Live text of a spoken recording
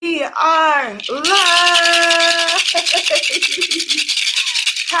are live.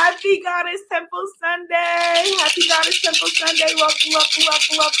 Happy Goddess Temple Sunday. Happy Goddess Temple Sunday. Welcome, welcome,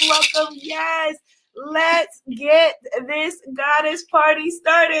 welcome, welcome, welcome. Yes, let's get this goddess party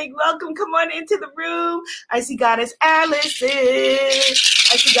started. Welcome, come on into the room. I see Goddess Allison.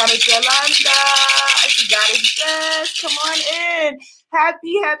 I see Goddess Yolanda. I see Goddess Jess. Come on in.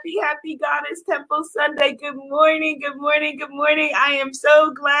 Happy Goddess Temple Sunday. Good morning, good morning, good morning. I am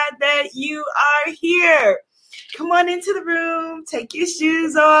so glad that you are here. Come on into the room, take your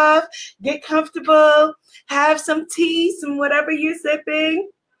shoes off, get comfortable, have some tea, some whatever you're sipping.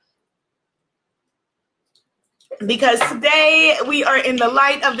 Because today we are in the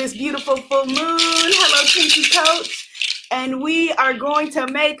light of this beautiful full moon. Hello, Kinky Coach. And we are going to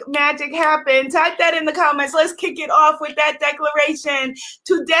make magic happen. Type that in the comments. Let's kick it off with that declaration.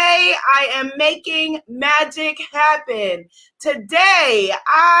 Today, I am making magic happen. Today,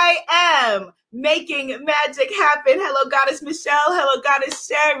 I am making magic happen. Hello, Goddess Michelle. Hello, Goddess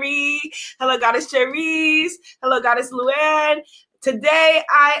Sherry. Hello, Goddess Cherise. Hello, Goddess Luann. Today,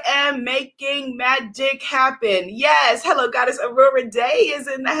 I am making magic happen. Yes. Hello, Goddess Aurora Day is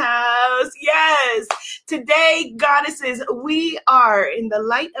in the house. Yes. Today, goddesses, we are in the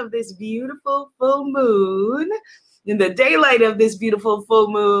light of this beautiful full moon, in the daylight of this beautiful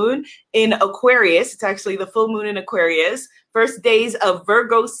full moon in Aquarius. It's actually the full moon in Aquarius. First days of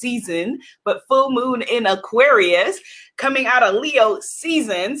Virgo season, but full moon in Aquarius, coming out of Leo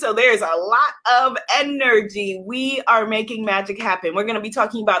season. So there's a lot of energy. We are making magic happen. We're going to be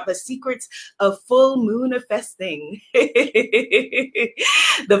talking about the secrets of full moonifesting.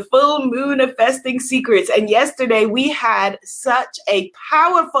 The full moonifesting secrets. And yesterday we had such a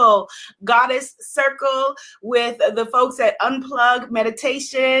powerful goddess circle with the folks at Unplug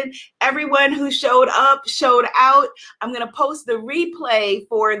Meditation. Everyone who showed up, showed out. I'm going to post the replay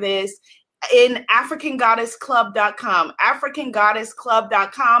for this in AfricanGoddessClub.com.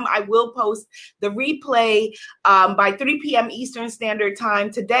 AfricanGoddessClub.com. I will post the replay by 3 p.m. Eastern Standard Time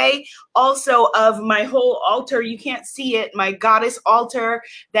today. Also of my whole altar. You can't see it, my goddess altar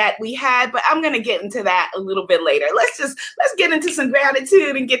that we had, but I'm going to get into that a little bit later. Let's get into some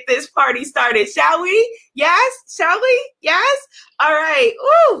gratitude and get this party started. Shall we? Yes? Shall we? Yes? All right.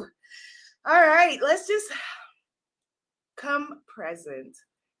 Ooh. All right. Let's just come present.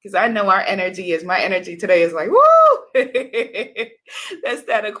 Because I know my energy today is like, woo! That's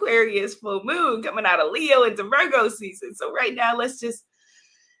that Aquarius full moon coming out of Leo into Virgo season. So right now, let's just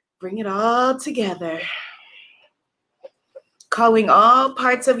bring it all together. Calling all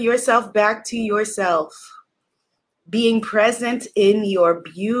parts of yourself back to yourself. Being present in your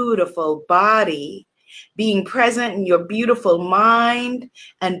beautiful body. Being present in your beautiful mind.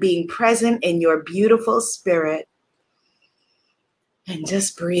 And being present in your beautiful spirit. And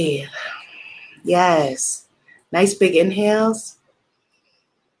just breathe. Yes. Nice big inhales.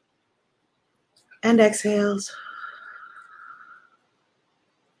 And exhales.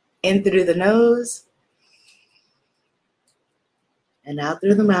 In through the nose. And out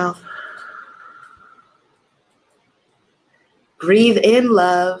through the mouth. Breathe in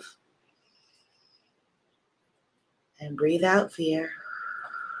love. And breathe out fear.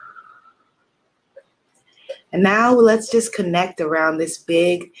 And now let's just connect around this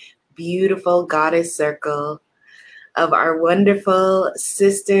big, beautiful goddess circle of our wonderful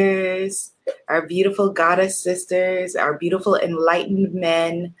sisters, our beautiful goddess sisters, our beautiful enlightened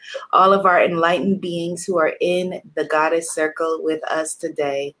men, all of our enlightened beings who are in the goddess circle with us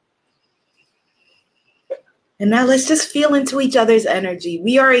today. And now let's just feel into each other's energy.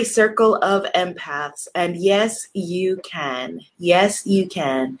 We are a circle of empaths. And yes, you can. Yes, you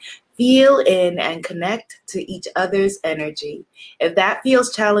can. Feel in and connect to each other's energy. If that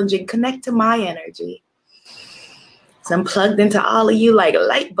feels challenging, connect to my energy. So I'm plugged into all of you like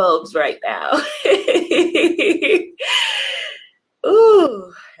light bulbs right now.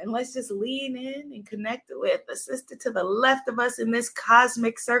 Ooh, and let's just lean in and connect with a sister to the left of us in this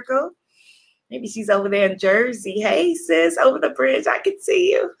cosmic circle. Maybe she's over there in Jersey. Hey, sis, over the bridge. I can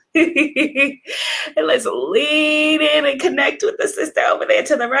see you. And let's lean in and connect with the sister over there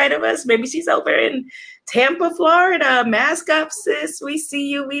to the right of us. Maybe she's over in Tampa, Florida. Mask up, sis. We see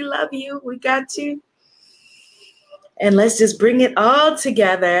you. We love you. We got you. And let's just bring it all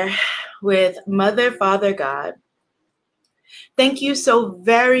together with Mother, Father, God. Thank you so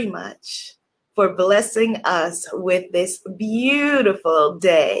very much for blessing us with this beautiful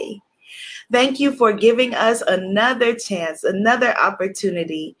day. Thank you for giving us another chance, another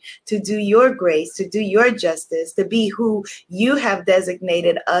opportunity to do your grace, to do your justice, to be who you have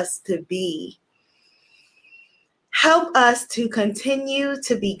designated us to be. Help us to continue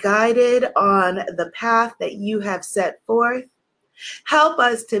to be guided on the path that you have set forth. Help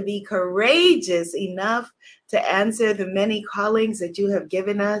us to be courageous enough to answer the many callings that you have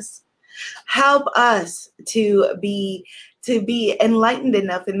given us. Help us to be enlightened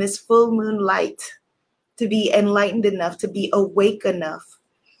enough in this full moon light, to be enlightened enough, to be awake enough,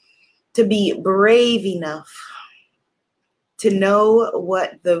 to be brave enough, to know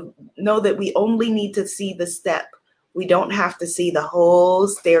that we only need to see the step. We don't have to see the whole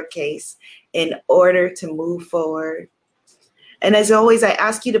staircase in order to move forward. And as always, I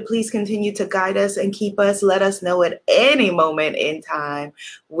ask you to please continue to guide us and keep us. Let us know at any moment in time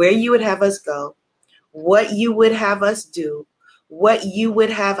where you would have us go, what you would have us do, what you would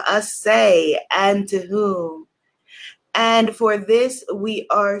have us say, and to whom. And for this, we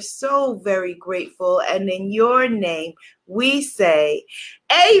are so very grateful. And in your name, we say,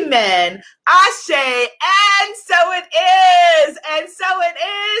 amen, ashe, and so it is, and so it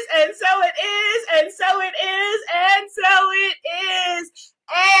is, and so it is, and so it is, and so it is.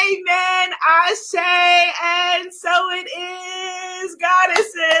 Amen, ashe, and so it is,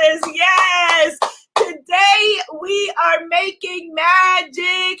 goddesses, yes. Today we are making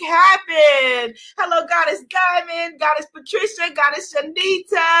magic happen. Hello, Goddess Diamond, Goddess Patricia, Goddess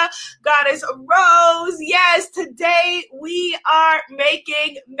Shanita, Goddess Rose. Yes, today we are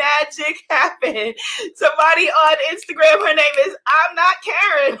making magic happen. Somebody on Instagram, her name is I'm Not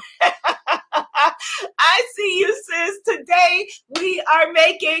Karen. I see you, sis. Today we are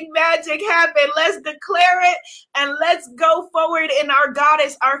making magic happen. Let's declare it and let's go forward in our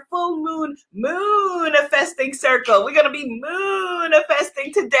goddess, our full moonifesting circle. We're going to be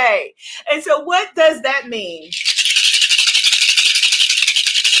moonifesting today. And so what does that mean?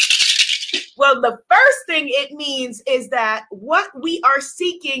 Well, the first thing it means is that what we are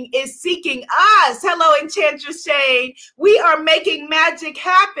seeking is seeking us. Hello, Enchantress Shane. We are making magic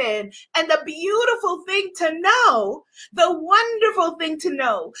happen. And the beautiful thing to know, the wonderful thing to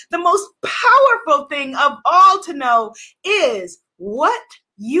know, the most powerful thing of all to know is what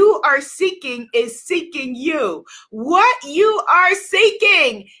you are seeking is seeking you. What you are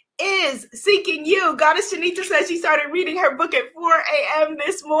seeking is seeking you. Goddess Shanita says she started reading her book at 4 a.m.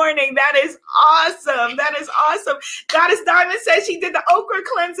 this morning. That is awesome. That is awesome. Goddess Diamond says she did the okra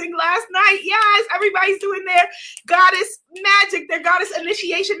cleansing last night. Yes, everybody's doing their goddess magic, their goddess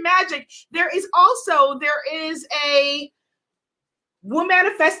initiation magic. There is a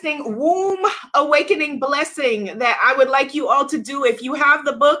Moonifesting womb awakening blessing that I would like you all to do. If you have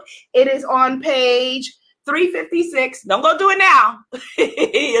the book, it is on page 356. Don't go do it now.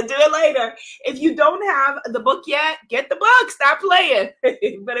 You'll do it later. If you don't have the book yet, get the book. Stop playing.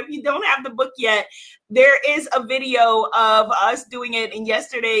 But if you don't have the book yet, there is a video of us doing it in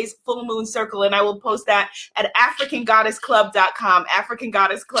yesterday's full moon circle, and I will post that at africangoddessclub.com.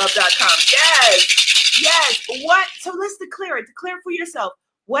 africangoddessclub.com. Yes. Yes. What? So let's declare it. Declare it for yourself.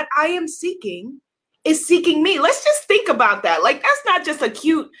 What I am seeking is seeking me. Let's just think about that. Like, that's not just a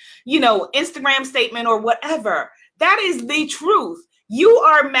cute, Instagram statement or whatever. That is the truth. You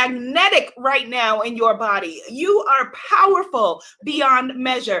are magnetic right now in your body. You are powerful beyond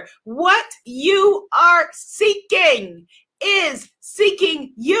measure. What you are seeking is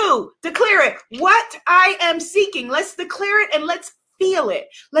seeking you. Declare it. What I am seeking. Let's declare it and let's feel it.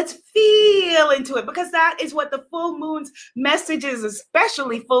 Let's feel into it, because that is what the full moon's message is,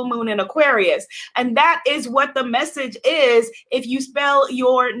 especially full moon in Aquarius. And that is what the message is if you spell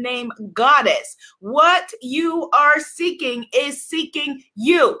your name goddess. What you are seeking is seeking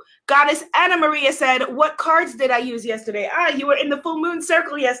you. Goddess Anna Maria said, what cards did I use yesterday? You were in the full moon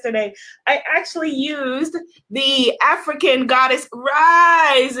circle yesterday. I actually used the African Goddess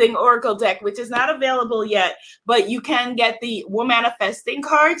Rising Oracle deck, which is not available yet, but you can get the Moonifesting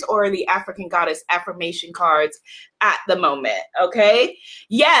cards or the African Goddess Affirmation cards at the moment, okay?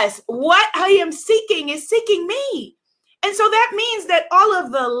 Yes, what I am seeking is seeking me. And so that means that all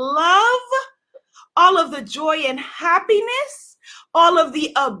of the love, all of the joy and happiness, all of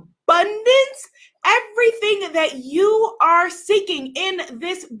the abundance, everything that you are seeking in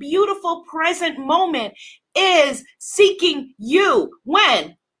this beautiful present moment is seeking you.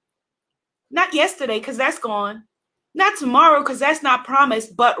 When? Not yesterday, because that's gone. Not tomorrow, because that's not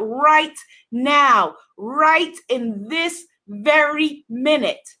promised, but right now, right in this very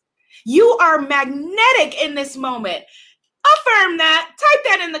minute. You are magnetic in this moment. Affirm that. Type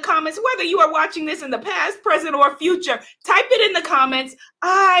that in the comments, whether you are watching this in the past, present, or future. Type it in the comments.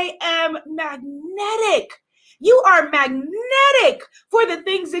 I am magnetic. You are magnetic for the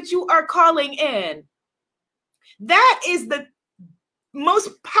things that you are calling in. That is the most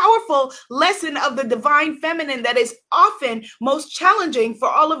powerful lesson of the divine feminine that is often most challenging for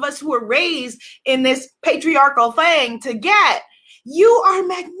all of us who are raised in this patriarchal thing to get. You are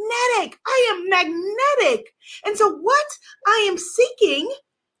magnetic. I am magnetic. And so what I am seeking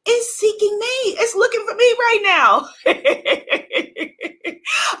is seeking me. It's looking for me right now.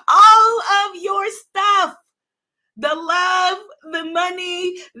 All of your stuff, the love, the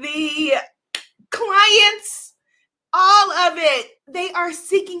money, the clients, all of it,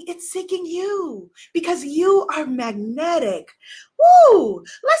 it's seeking you because you are magnetic. Woo!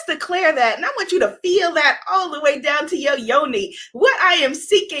 Let's declare that. And I want you to feel that all the way down to your yoni. What I am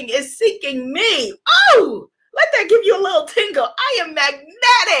seeking is seeking me. Oh, let that give you a little tingle. I am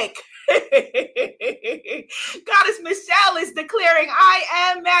magnetic. Goddess Michelle is declaring, I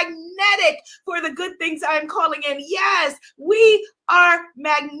am magnetic for the good things I am calling in. Yes, we are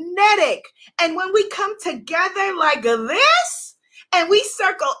magnetic. And when we come together like this, and we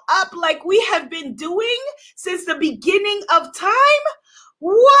circle up like we have been doing since the beginning of time,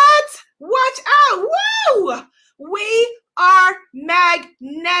 what? Watch out. Woo! We are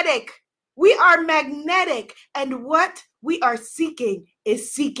magnetic. We are magnetic. And what we are seeking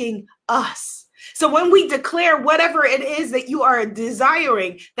is seeking us. So when we declare whatever it is that you are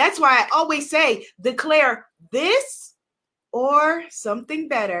desiring, that's why I always say, declare this or something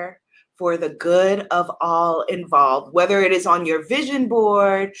better for the good of all involved, whether it is on your vision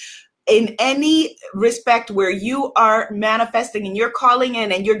board, in any respect where you are manifesting and you're calling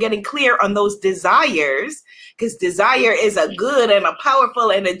in and you're getting clear on those desires, because desire is a good and a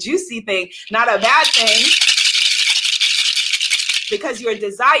powerful and a juicy thing, not a bad thing, because your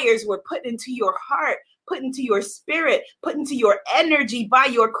desires were put into your heart, put into your spirit, put into your energy by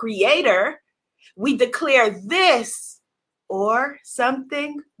your creator. We declare this or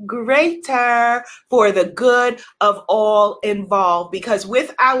something greater for the good of all involved. Because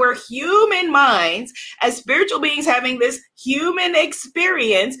with our human minds, as spiritual beings having this human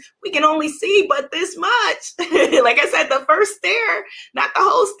experience, we can only see but this much. Like I said, the first stair, not the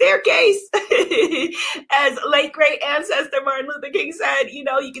whole staircase. As late great ancestor Martin Luther King said, you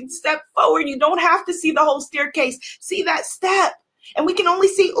can step forward. You don't have to see the whole staircase. See that step. And we can only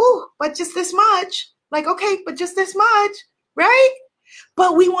see, but just this much. Like, okay, but just this much. Right?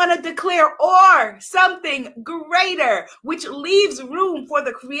 But we want to declare or something greater, which leaves room for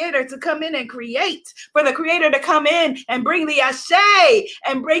the creator to come in and create, for the creator to come in and bring the ashe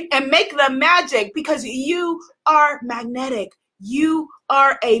and make the magic, because you are magnetic. You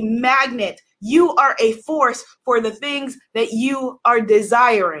are a magnet. You are a force for the things that you are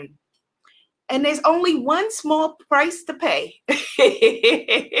desiring. And there's only one small price to pay.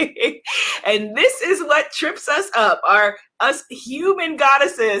 And this is what trips us up, us human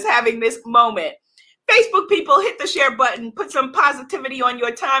goddesses having this moment. Facebook people, hit the share button, put some positivity on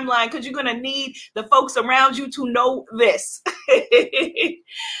your timeline, because you're going to need the folks around you to know this. The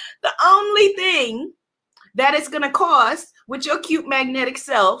only thing that it's going to cost with your cute magnetic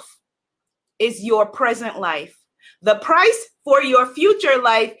self is your present life. The price for your future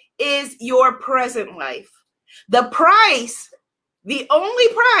life is your present life. The price, the only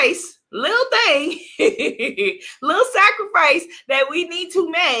price, little thing, little sacrifice that we need to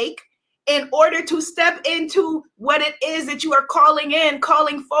make in order to step into what it is that you are calling in,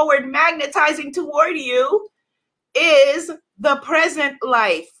 calling forward, magnetizing toward you, is the present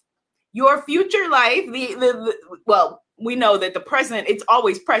life. Your future life, well, we know that the present, it's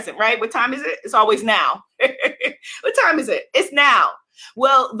always present, right? What time is it? It's always now. What time is it? It's now.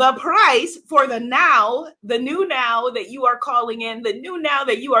 Well, the price for the now, the new now that you are calling in, the new now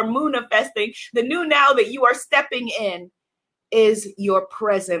that you are moonifesting, the new now that you are stepping in, is your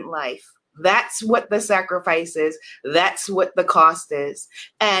present life. That's what the sacrifice is. That's what the cost is.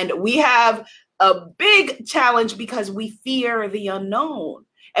 And we have a big challenge because we fear the unknown.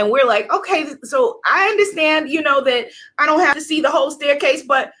 And we're like, okay, so I understand, that I don't have to see the whole staircase,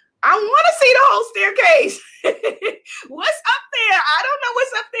 but I want to see the whole staircase. What's up there? I don't know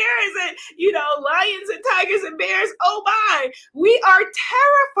what's up there. Is it, lions and tigers and bears? Oh my, we are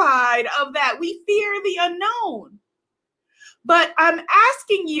terrified of that. We fear the unknown. But I'm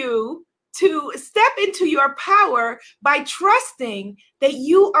asking you to step into your power by trusting that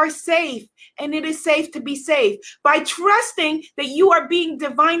you are safe and it is safe to be safe, by trusting that you are being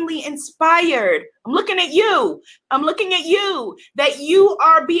divinely inspired. I'm looking at you, that you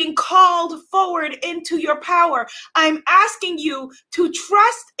are being called forward into your power. I'm asking you to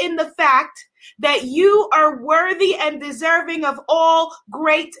trust in the fact that you are worthy and deserving of all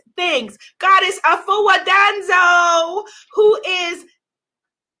great things. Goddess Afua Danzo, who is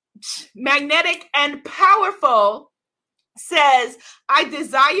magnetic and powerful, says, I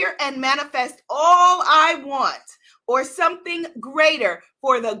desire and manifest all I want or something greater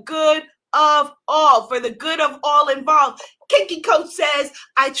for the good of all, for the good of all involved. Kinky Coach says,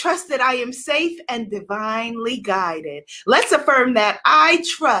 I trust that I am safe and divinely guided. Let's affirm that. I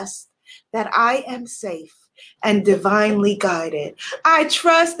trust that I am safe and divinely guided. I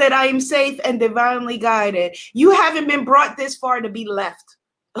trust that I am safe and divinely guided. You haven't been brought this far to be left.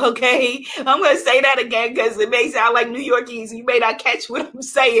 Okay, I'm going to say that again because it may sound like New Yorkese. You may not catch what I'm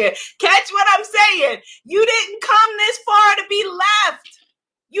saying. Catch what I'm saying. You didn't come this far to be left.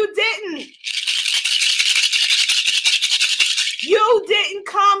 You didn't. You didn't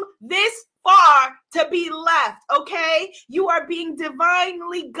come this far to be left, okay? You are being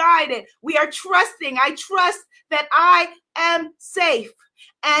divinely guided. We are trusting. I trust that I am safe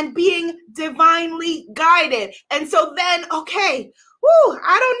and being divinely guided. And so then, okay,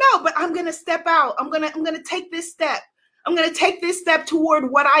 I don't know, but I'm going to step out. I'm going to take this step. I'm going to take this step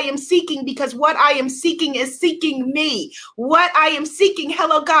toward what I am seeking, because what I am seeking is seeking me. What I am seeking,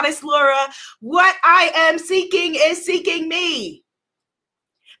 hello, Goddess Laura, what I am seeking is seeking me.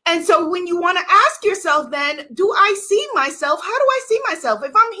 And so when you want to ask yourself then, do I see myself? How do I see myself?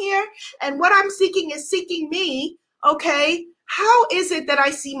 If I'm here and what I'm seeking is seeking me, okay, how is it that I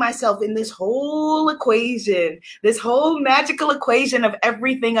see myself in this whole equation, this whole magical equation of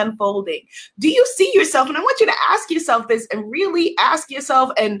everything unfolding? Do you see yourself? And I want you to ask yourself this and really ask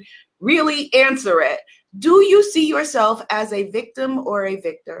yourself and really answer it. Do you see yourself as a victim or a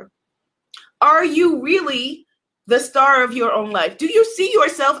victor? Are you really the star of your own life? Do you see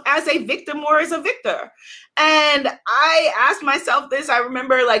yourself as a victim or as a victor? And I asked myself this, I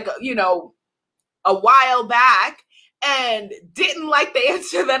remember a while back, and didn't like the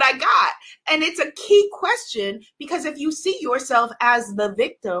answer that I got. And it's a key question, because if you see yourself as the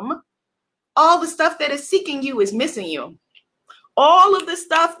victim, all the stuff that is seeking you is missing you. All of the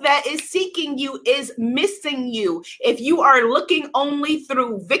stuff that is seeking you is missing you. If you are looking only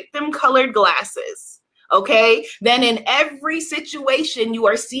through victim-colored glasses, okay, then in every situation you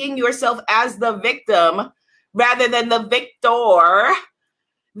are seeing yourself as the victim rather than the victor,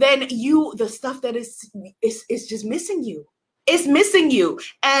 then the stuff that is just missing you. It's missing you.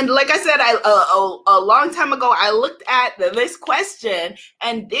 And like I said, a long time ago, I looked at this question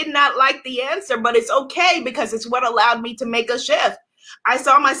and did not like the answer, but it's okay because it's what allowed me to make a shift. I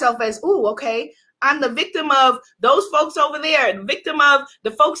saw myself as, okay, I'm the victim of those folks over there, the victim of the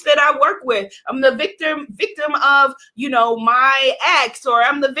folks that I work with. I'm the victim of, my ex, or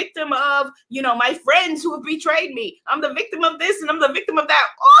I'm the victim of, my friends who have betrayed me. I'm the victim of this and I'm the victim of that.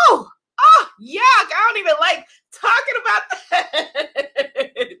 Oh, yuck. I don't even like talking about that.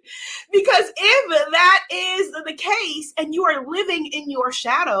 Because if that is the case and you are living in your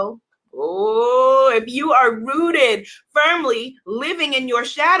shadow, if you are rooted firmly living in your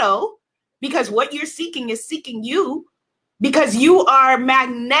shadow, because what you're seeking is seeking you, because you are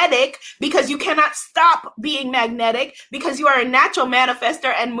magnetic, because you cannot stop being magnetic, because you are a natural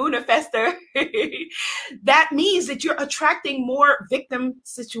manifester and moonifester, that means that you're attracting more victim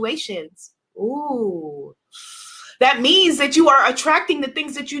situations. Ooh. That means that you are attracting the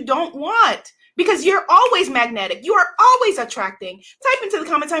things that you don't want, because you're always magnetic. You are always attracting. Type into the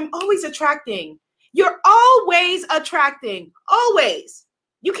comments, I'm always attracting. You're always attracting, always.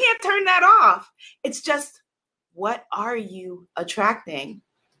 You can't turn that off. It's just, what are you attracting?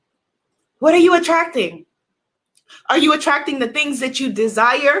 What are you attracting? Are you attracting the things that you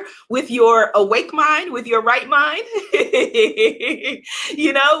desire with your awake mind, with your right mind? When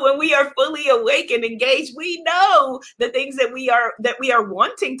we are fully awake and engaged, we know the things that we are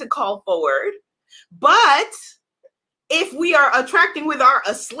wanting to call forward. But if we are attracting with our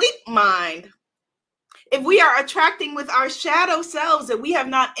asleep mind, if we are attracting with our shadow selves that we have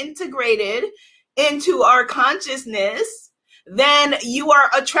not integrated into our consciousness, then you are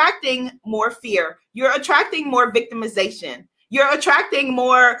attracting more fear. You're attracting more victimization. You're attracting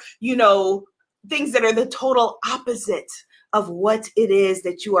more, things that are the total opposite of what it is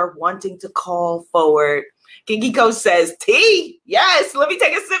that you are wanting to call forward. Gingiko says, tea. Yes, let me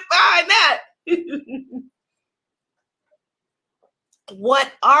take a sip behind that.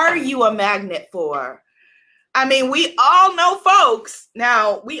 What are you a magnet for? I mean, we all know folks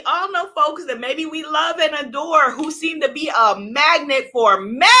that maybe we love and adore who seem to be a magnet for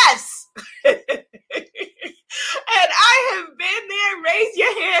mess. And I have been there. Raise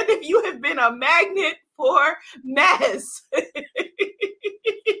your hand if you have been a magnet for mess.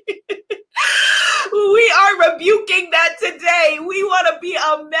 We are rebuking that today. We want to be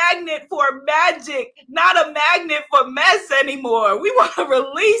a magnet for magic, not a magnet for mess anymore. We want to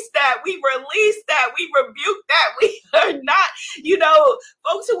release that. We release that. We rebuke that. We are not,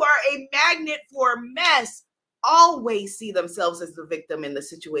 folks who are a magnet for mess always see themselves as the victim in the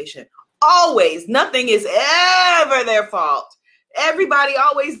situation. Always. Nothing is ever their fault. Everybody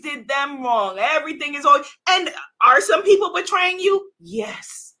always did them wrong. Everything is always. And are some people betraying you?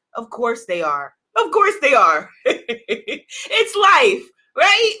 Yes, of course they are. Of course they are. It's life,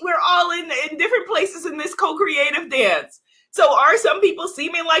 right? We're all in different places in this co-creative dance. So are some people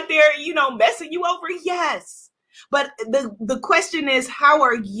seeming like they're, messing you over? Yes. But the question is, how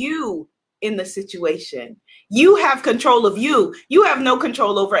are you in the situation? You have control of you. You have no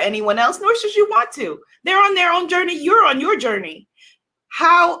control over anyone else, nor should you want to. They're on their own journey. You're on your journey.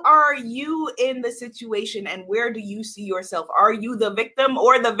 How are you in the situation, and where do you see yourself? Are you the victim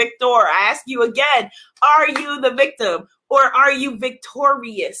or the victor? I ask you again, are you the victim or are you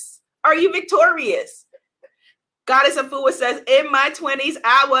victorious? Are you victorious? Goddess Afua says, in my 20s,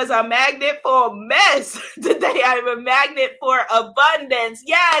 I was a magnet for mess. Today, I'm a magnet for abundance.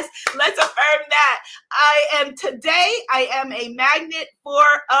 Yes, let's affirm that. I am a magnet for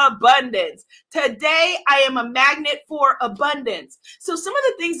abundance. Today, I am a magnet for abundance. So some of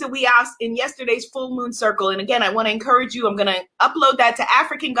the things that we asked in yesterday's full moon circle, and again, I want to encourage you, I'm going to upload that to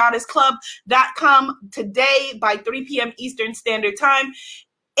AfricanGoddessClub.com today by 3 p.m. Eastern Standard Time.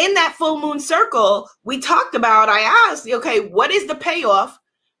 In that full moon circle, we talked about, I asked, okay, what is the payoff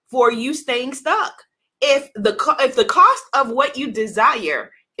for you staying stuck? If the cost of what you desire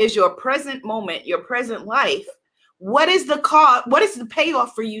is your present moment, your present life, what is the cost? What is the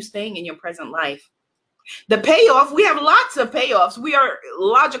payoff for you staying in your present life? The payoff, we have lots of payoffs. We are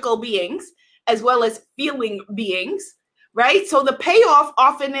logical beings as well as feeling beings, right? So the payoff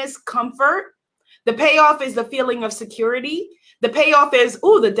often is comfort. The payoff is the feeling of security. The payoff is,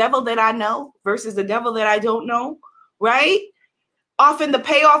 the devil that I know versus the devil that I don't know, right? Often the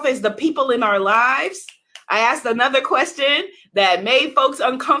payoff is the people in our lives. I asked another question that made folks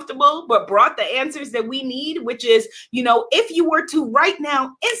uncomfortable, but brought the answers that we need, which is, if you were to right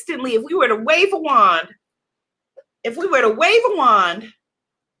now, instantly, if we were to wave a wand,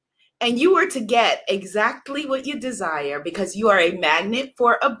 and you were to get exactly what you desire because you are a magnet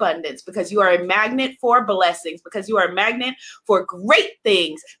for abundance, because you are a magnet for blessings, because you are a magnet for great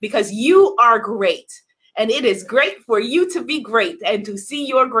things, because you are great. And it is great for you to be great and to see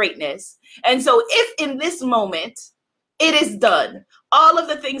your greatness. And so if in this moment it is done, all of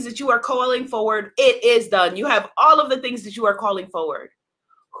the things that you are calling forward, it is done. You have all of the things that you are calling forward.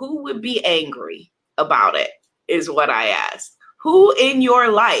 Who would be angry about it is what I asked. Who in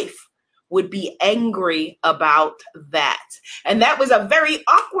your life would be angry about that? And that was a very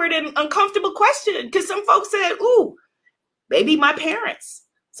awkward and uncomfortable question because some folks said, maybe my parents.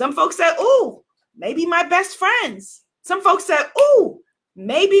 Some folks said, maybe my best friends. Some folks said,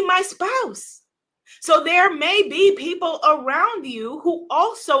 maybe my spouse. So there may be people around you who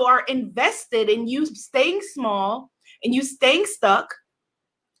also are invested in you staying small and you staying stuck.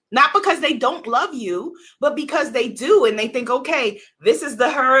 Not because they don't love you, but because they do. And they think, okay, this is the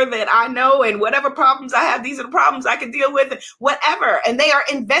her that I know, and whatever problems I have, these are the problems I can deal with, whatever. And they are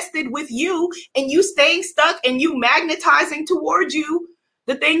invested with you and you staying stuck and you magnetizing towards you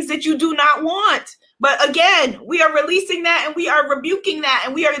the things that you do not want. But again, we are releasing that and we are rebuking that.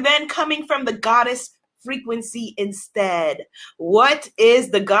 And we are then coming from the goddess frequency instead. What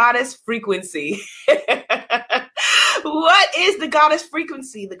is the goddess frequency? What is the goddess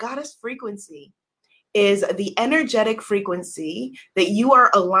frequency? The goddess frequency is the energetic frequency that you are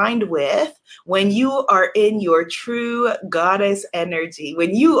aligned with when you are in your true goddess energy,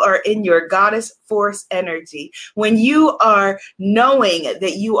 when you are in your goddess force energy, when you are knowing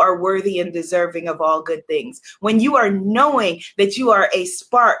that you are worthy and deserving of all good things, when you are knowing that you are a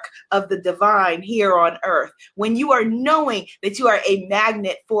spark of the divine here on earth, when you are knowing that you are a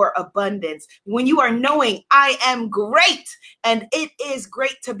magnet for abundance, when you are knowing I am great and it is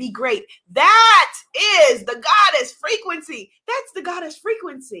great to be great. That is the goddess frequency. That's the goddess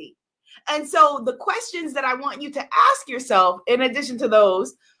frequency. And so the questions that I want you to ask yourself, in addition to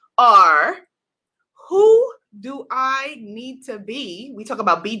those, are, who do I need to be? We talk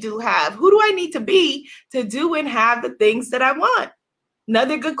about be, do, have. Who do I need to be to do and have the things that I want?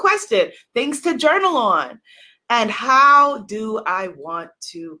 Another good question. Things to journal on. And how do I want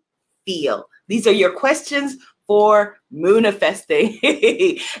to feel? These are your questions for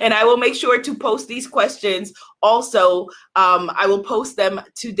Moonifesting. And I will make sure to post these questions. Also, I will post them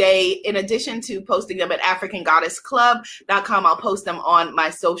today. In addition to posting them at AfricanGoddessClub.com, I'll post them on my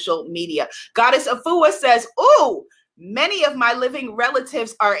social media. Goddess Afua says, ooh, many of my living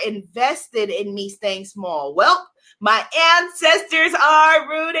relatives are invested in me staying small. Well, my ancestors are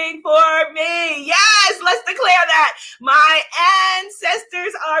rooting for me. Yes, let's declare that. My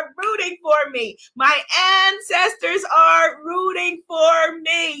ancestors are rooting for me. My ancestors are rooting for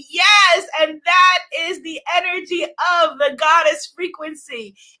me. Yes, and that is the energy of the goddess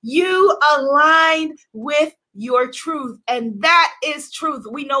frequency. You aligned with your truth, and that is truth.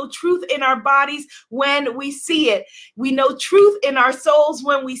 We know truth in our bodies when we see it. We know truth in our souls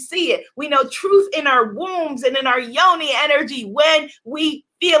when we see it. We know truth in our wombs and in our yoni energy when we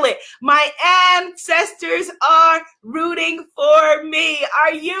feel it. My ancestors are rooting for me.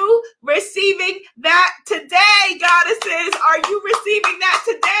 Are you receiving that today, goddesses? Are you receiving that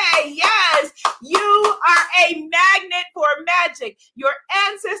today? Yes, you are a magnet for magic. Your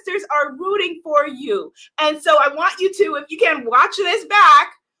ancestors are rooting for you. And so I want you to, if you can, watch this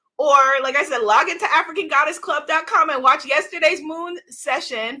back. Or, like I said, log into AfricanGoddessClub.com and watch yesterday's full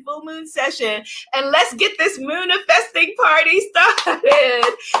moon session. And let's get this Moonifesting party started.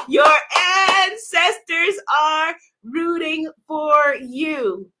 Your ancestors are rooting for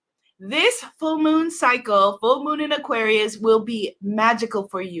you. This full moon cycle, full moon in Aquarius, will be magical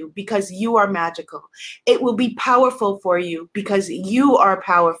for you because you are magical. It will be powerful for you because you are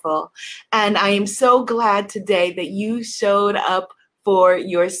powerful. And I am so glad today that you showed up for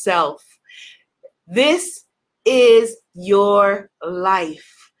yourself. This is your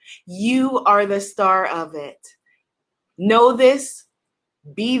life. You are the star of it. Know this,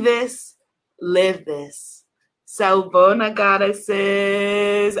 be this, live this. So, bona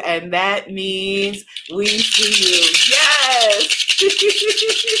goddesses, and that means we see you. Yes.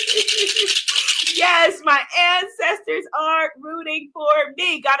 Yes, my ancestors are rooting for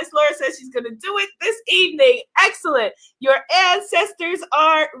me. Goddess Laura says she's going to do it this evening. Excellent. Your ancestors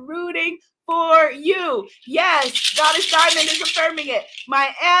are rooting for you. Yes, Goddess Diamond is affirming it.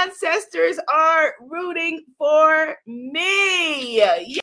 My ancestors are rooting for me.